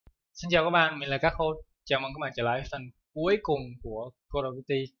Xin chào các bạn, mình là KHôNG. Chào mừng các bạn trở lại phần cuối cùng của Call of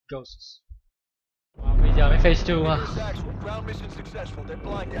Duty Ghosts. Bây giờ mới phase 2 ha.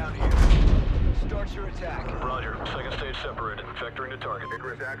 Start your attack. Roger. Second stage separated. Vectoring to target.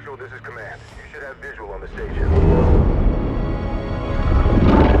 Icarus Actual, this is command. You should have visual on the station.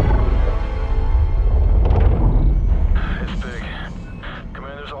 It's big.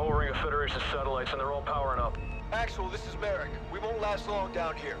 Command, there's a whole ring of Federation satellites and they're all powering up. Actual, this is Merrick. We won't last long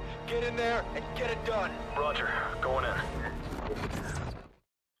down here. Get in there and get it done. Roger. Going in.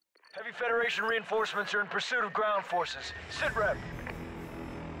 Heavy Federation reinforcements are in pursuit of ground forces. Sit rep.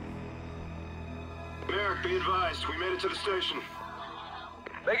 Merrick, be advised. We made it to the station.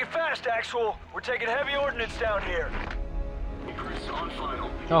 Make it fast, Actual. We're taking heavy ordnance down here. Icarus on final.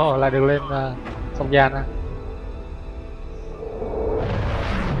 Ồ, là được lên không gian á.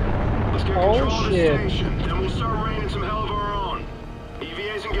 Let's get Oh, control of the shit. station. Then we'll start raining some hell of our own.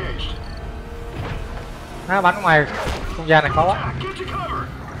 EVA's engaged. Bắn ngoài không gian này khó quá. Get to cover.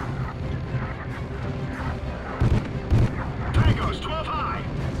 Tangos 12 high.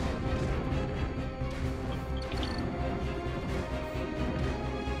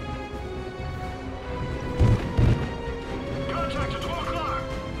 Contact at 12 o'clock.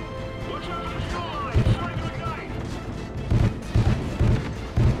 Watch out for the fuel line. It's starting to ignite.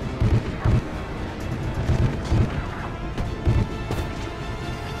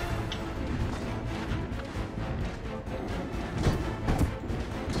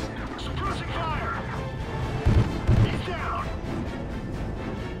 Suppressing fire. He's down.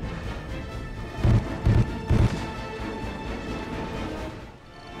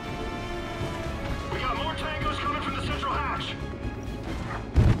 We got more tangos coming from the central hatch.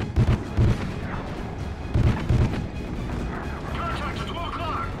 Contact at 12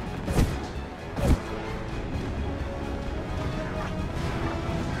 o'clock.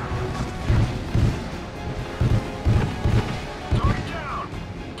 Target down.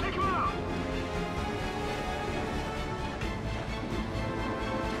 Take him out.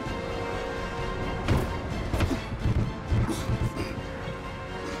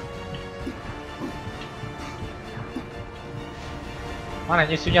 Nó này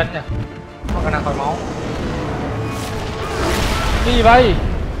như siêu nhân nha. Có khả năng hồi máu. Cái gì vậy?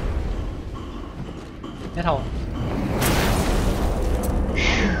 Hết hồn.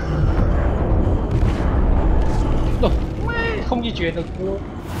 Đồ, không di chuyển được luôn.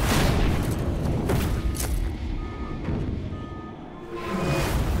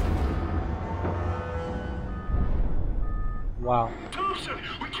 Wow. Thompson,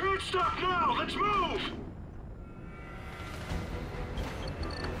 we can't stop now. Let's move.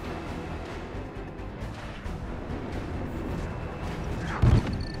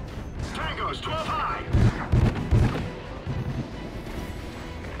 Tangos 12 high.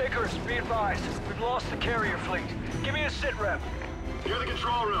 Icarus, be advised. We've lost the carrier fleet. Give me a sit rep. Near the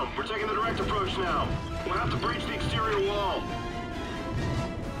control room. We're taking the direct approach now. We'll have to breach the exterior wall.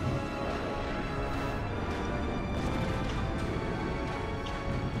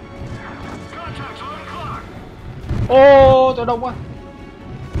 Contact's 11 o'clock. Ô, tôi đông quá.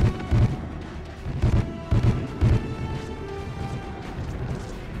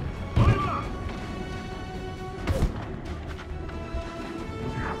 Put him up.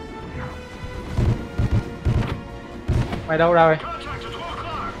 Mày đâu rồi? Contact at 12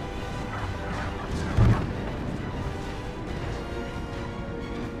 o'clock.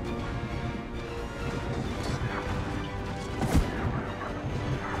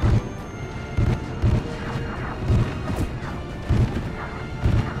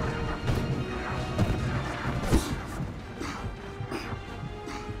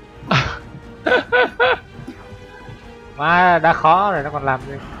 Mà đã khó rồi nó còn làm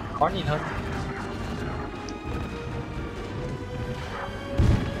gì khó nhìn hơn.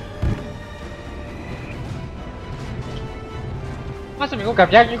 Mà sao mình có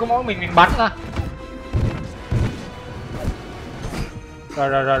cảm giác như có mỗi mình bắn ra.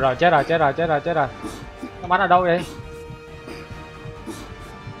 Rồi chết rồi. Nó bắn ở đâu vậy?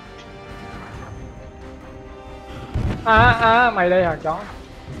 Mày đây hả chó?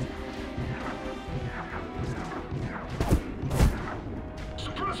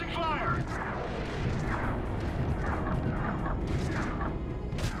 Suppressing fire.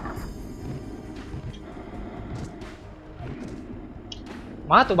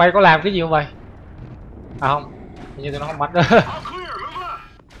 Má tụi bay có làm cái gì không vậy? À không, hình như tụi nó không bắn. All clear. Move up.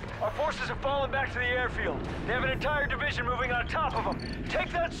 Our forces have fallen back to the airfield. They have an entire division moving on top of them.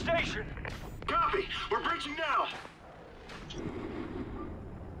 Take that station. Copy. We're breaching now.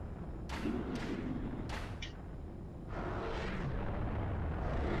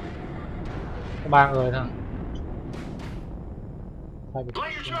 Có 3 người thôi.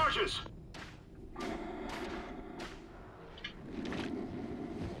 Play your charges.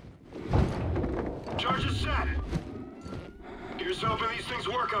 Charges set. Here's hoping these things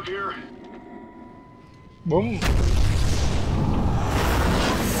work up here. Boom.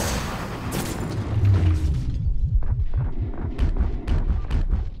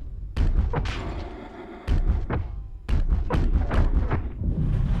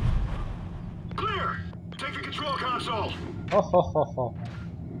 Clear. Take the control console. Ho ho ho ho.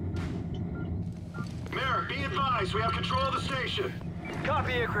 Merrick, be advised, we have control of the station.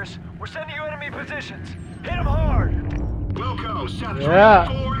 Copy, Icarus. We're sending you enemy positions. Hit them hard. Wilco, set 3, Yeah.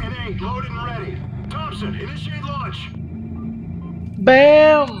 4, and 8 loaded and ready. Thompson, initiate launch.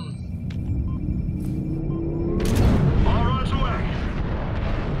 Bam. All rods away.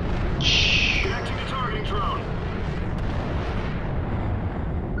 Connecting to targeting drone.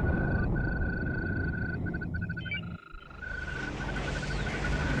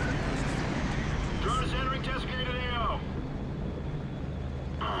 Drone is entering designated AO.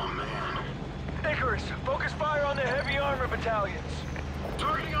 Oh man. Icarus, focus fire on the heavy armor battalions.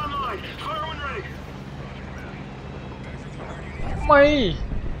 Targeting online. Fire when ready. Mày.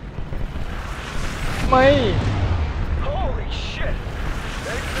 Mày. Holy shit!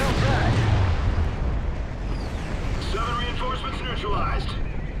 They felt that. 7 reinforcements neutralized.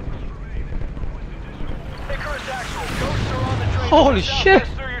 Icarus actual. Ghosts are on the train. Holy southwest shit.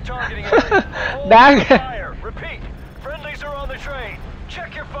 through your targeting area. Hold Đáng. fire. Repeat. Friendlies are on the train.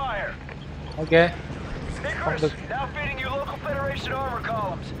 Check your fire. Ok. Icarus, now feeding you local Federation armor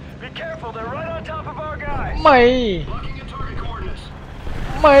columns. Be careful, they're right on top of our guys. Mày. Locking in target coordinates.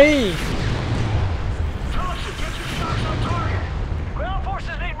 Mày. Thompson, get your shots on target. Ground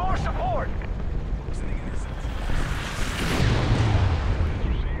forces need more support.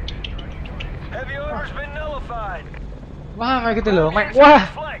 Heavy armor's been nullified. Wow, mấy cái tên lửa mạnh quá.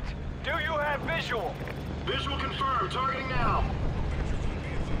 Flanked. Do you have visual? Visual confirmed. Targeting now.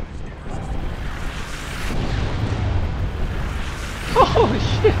 Holy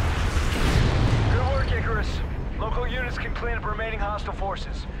shit. Good work, Icarus. Local units can clean up remaining hostile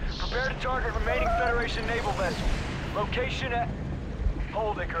forces. Prepare to target remaining Federation naval vessels. Location at...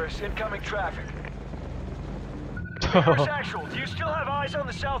 Hold, Icarus. Incoming traffic. Icarus actual, do you still have eyes on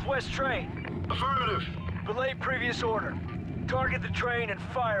the southwest train? Affirmative. Relay previous order. Target the train and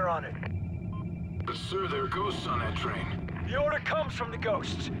fire on it. But sir, there are ghosts on that train. The order comes from the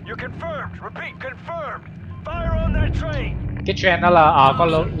ghosts. You're confirmed. Repeat, confirmed. Fire on that train. Cái trend đó là con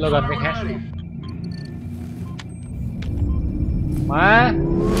Logan Fire mình when hết. ready. Má.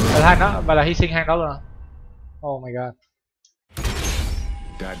 Là hai nó và là hy sinh hai đó luôn à? Oh my god.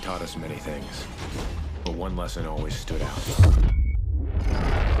 Dad taught us many things, but one lesson always stood out.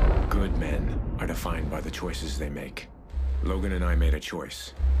 Good men are defined by the choices they make. Logan and I made a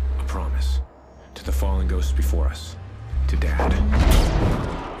choice, a promise, to the fallen ghosts before us, to Dad.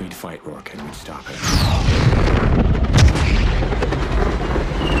 We'd fight Rourke and we'd stop him.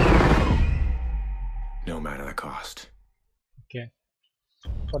 No matter the cost. Ok.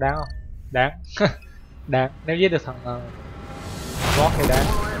 Có đáng không? Đáng. Đáng. Nếu giết được thằng Rock thì đáng.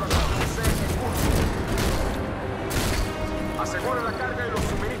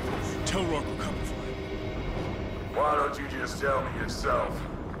 Tell Rourke we're coming for him. Why don't you just tell me yourself?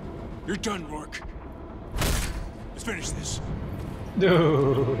 You're done, Rourke. Let's finish this.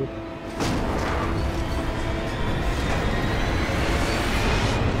 Dude.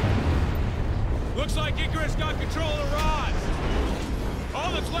 Looks like Icarus got control of the rods.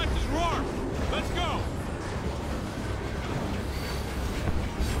 All that's left is Rourke. Let's go.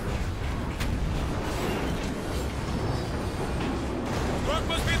 Rourke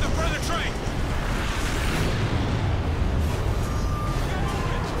must be at the front of the train.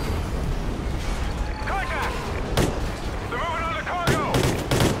 Contact! They're moving on the cargo!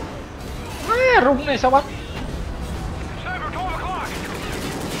 Má, rung này sao bắn? Sniper, 12 o'clock!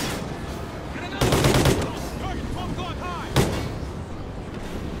 Target 12 o'clock high.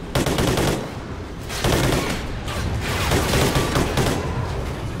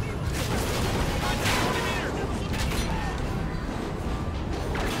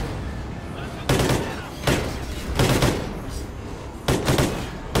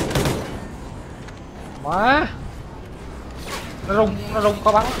 Má. Nó rung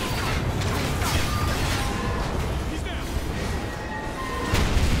có bắn.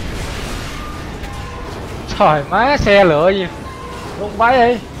 Trời má, xe lửa gì rung vãi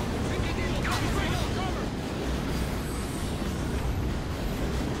đi.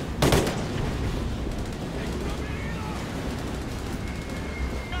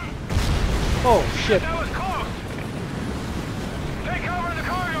 Oh shit. That was close. Take cover in the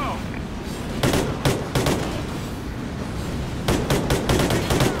cargo.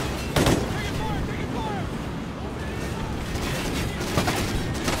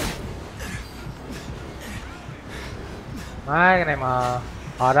 Má cái này mà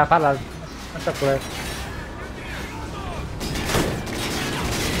họ ra phát là nó trật lên.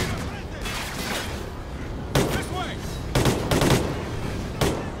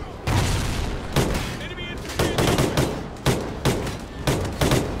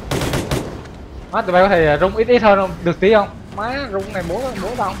 Má tụi bay có thể rung ít hơn không? Được tí không? Má rung này bố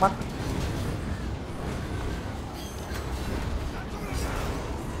tao không bắn.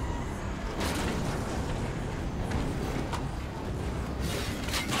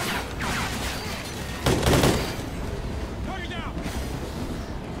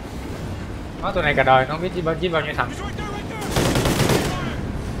 Má tụi này cả đời nó không biết giết bao nhiêu thằng.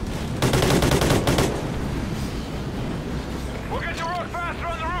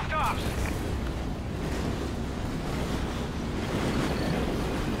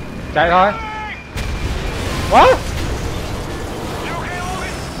 Chạy thôi. What?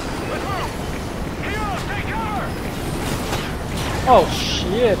 Oh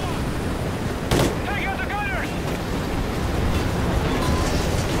shit.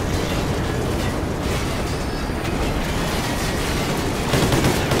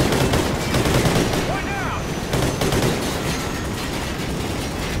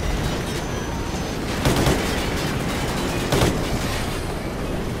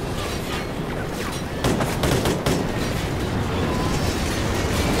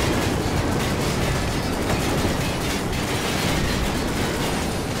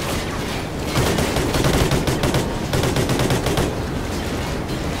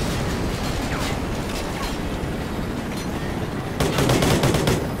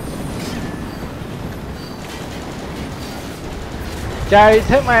 Chạy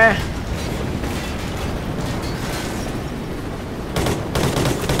thế mà.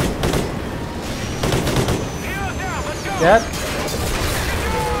 Chết.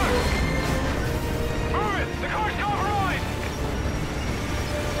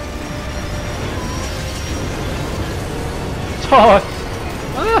 Trời.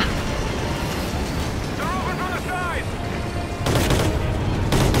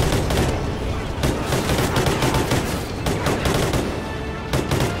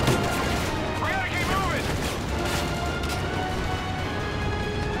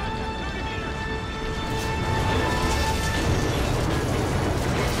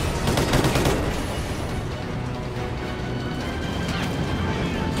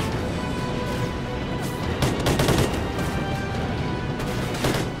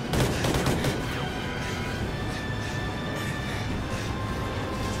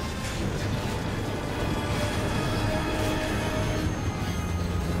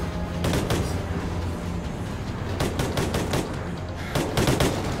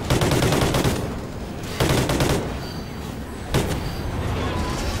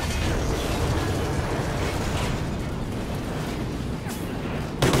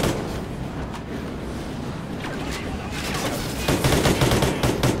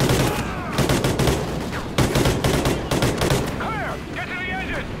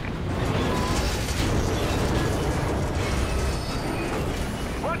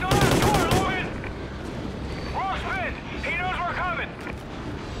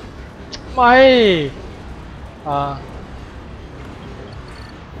 Mày.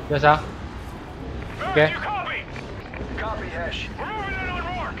 Giờ sao? Ok. Copy, Hesh. We're moving in on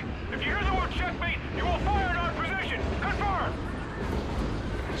Rourke. If you hear the word checkmate, you will fire in our position. Confirm.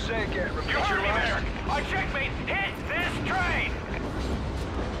 Say again. Repeat your last. I checkmate. Hit this train.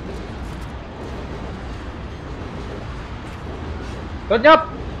 Tốt nhất.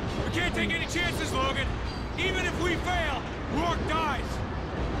 We can't take any chances, Logan. Even if we fail, Rourke dies.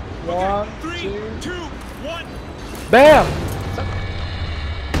 One, okay, 3, 2, 1. Bam.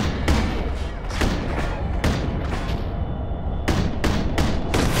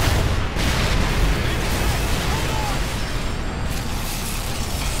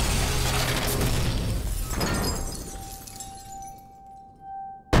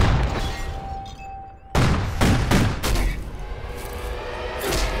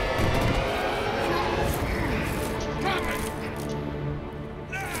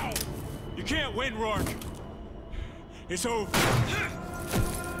 Win, Rourke. It's over.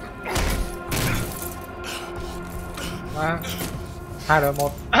 2-1.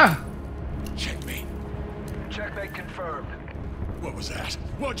 Checkmate. Checkmate confirmed. What was that?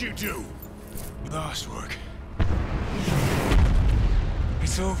 What'd you do? We lost, Rourke.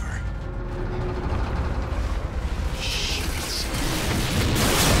 It's over.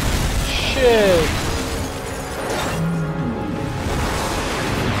 Shit.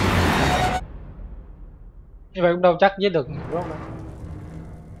 Như vậy cũng đâu chắc giết được đúng không?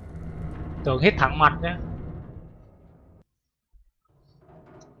 Tưởng hit thẳng mặt nhé.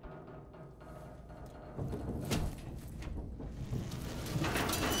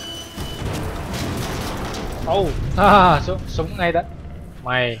 Oh, súng ngay đó.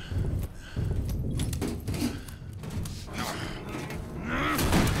 Mày.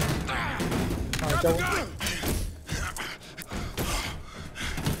 Châu.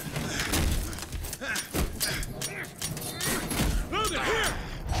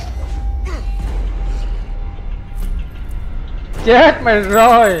 Chết mày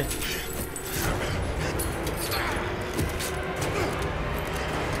rồi.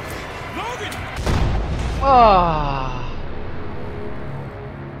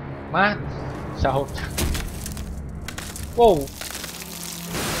 Má sao? Wow.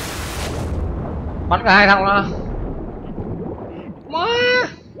 Bắn cả hai thằng đó. Má.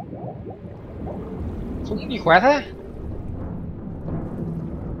 Súng gì khỏe thế.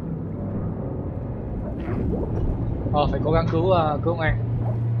 Phải cố gắng cứu ông anh.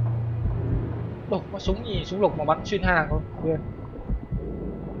 Có súng gì, súng lục mà bắn xuyên hai thằng luôn. Yeah.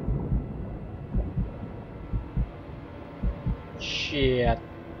 Shit.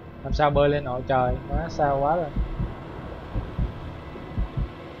 Làm sao bơi lên nổi trời, quá sao quá rồi.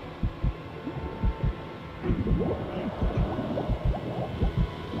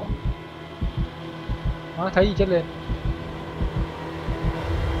 Nó thấy gì chết lên.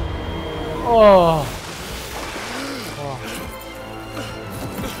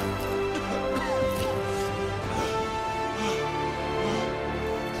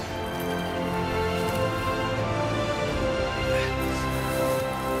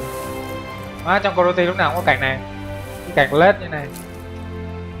 Trong Call of Duty lúc nào cũng có cảnh này, cái cảnh lết như này.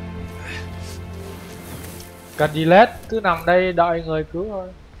 Cần gì lết, cứ nằm đây đợi người cứu thôi.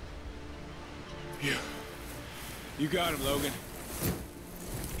 You got him, Logan.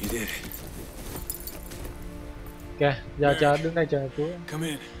 You did. Ok, giờ chờ đứng đây chờ cứu. Come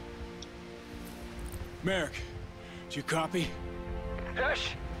in. Merrick, do you copy?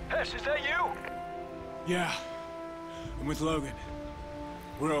 Hesh, is that you? Yeah, I'm with Logan.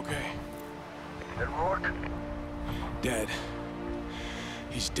 We're okay. And Rourke? Dead.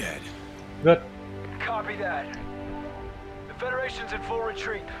 He's dead. Good. Copy that. The Federation's in full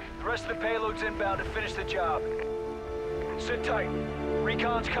retreat. The rest of the payload's inbound to finish the job. Sit tight.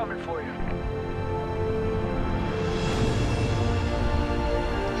 Recon's coming for you.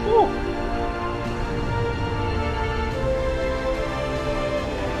 Woo.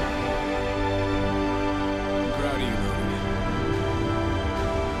 I'm proud of you, Logan.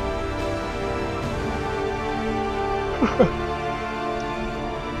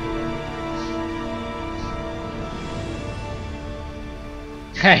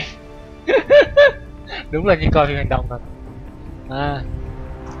 Hay. Đúng là như coi phim hành động thật.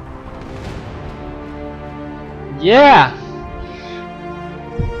 Yeah.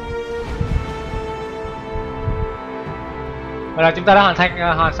 Vậy là chúng ta đã hoàn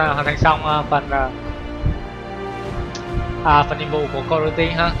thành xong phần nhiệm vụ của Call of Duty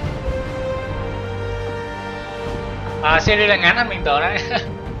ha. Series là ngắn hơn mình tưởng đấy.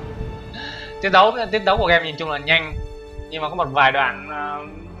 Tiết đấu của game nhìn chung là nhanh, nhưng mà có một vài đoạn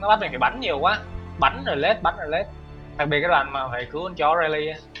nó bắt mình phải bắn nhiều quá, bắn rồi lết. Đặc biệt cái đoạn mà phải cứu con chó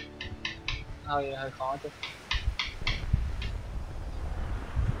Riley hơi khó chứ.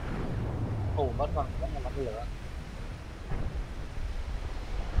 Vẫn còn bắn lửa.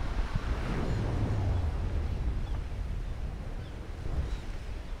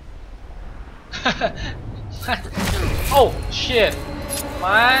 Oh shit,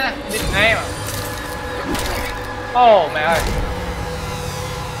 má đít ngay mà. Oh mẹ ơi.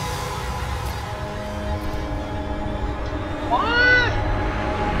 What?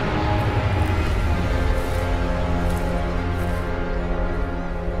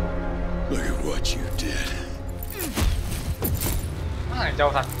 Look at what you did. Nó thằng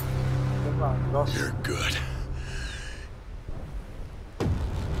trâu thật. Đúng rồi, You're good.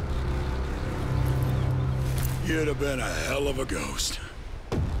 You'd have been a hell of a ghost.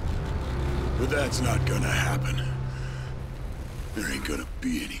 But that's not gonna happen. There ain't gonna be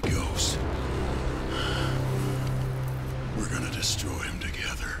any ghosts. We're gonna destroy him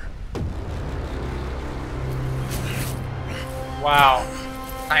together. Wow.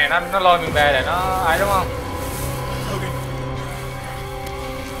 Này nó lôi mình về để nó ấy đúng không? Logan.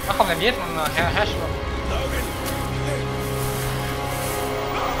 Nó không thể giết mà hash luôn. Logan.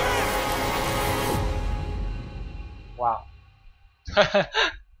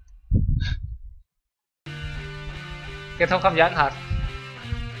 Kết thúc hấp dẫn thật.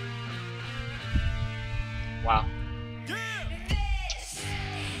 Wow.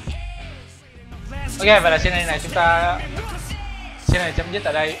 Ok, vậy là series này chúng ta chấm dứt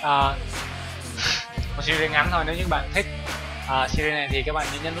ở đây. Một series ngắn thôi. Nếu như bạn thích series này thì các bạn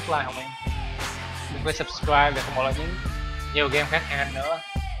nhớ nhấn nút like của mình, đừng quên subscribe để không bỏ lỡ những nhiều game khác hay hơn nữa.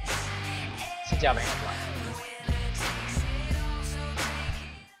 Xin chào và hẹn gặp lại.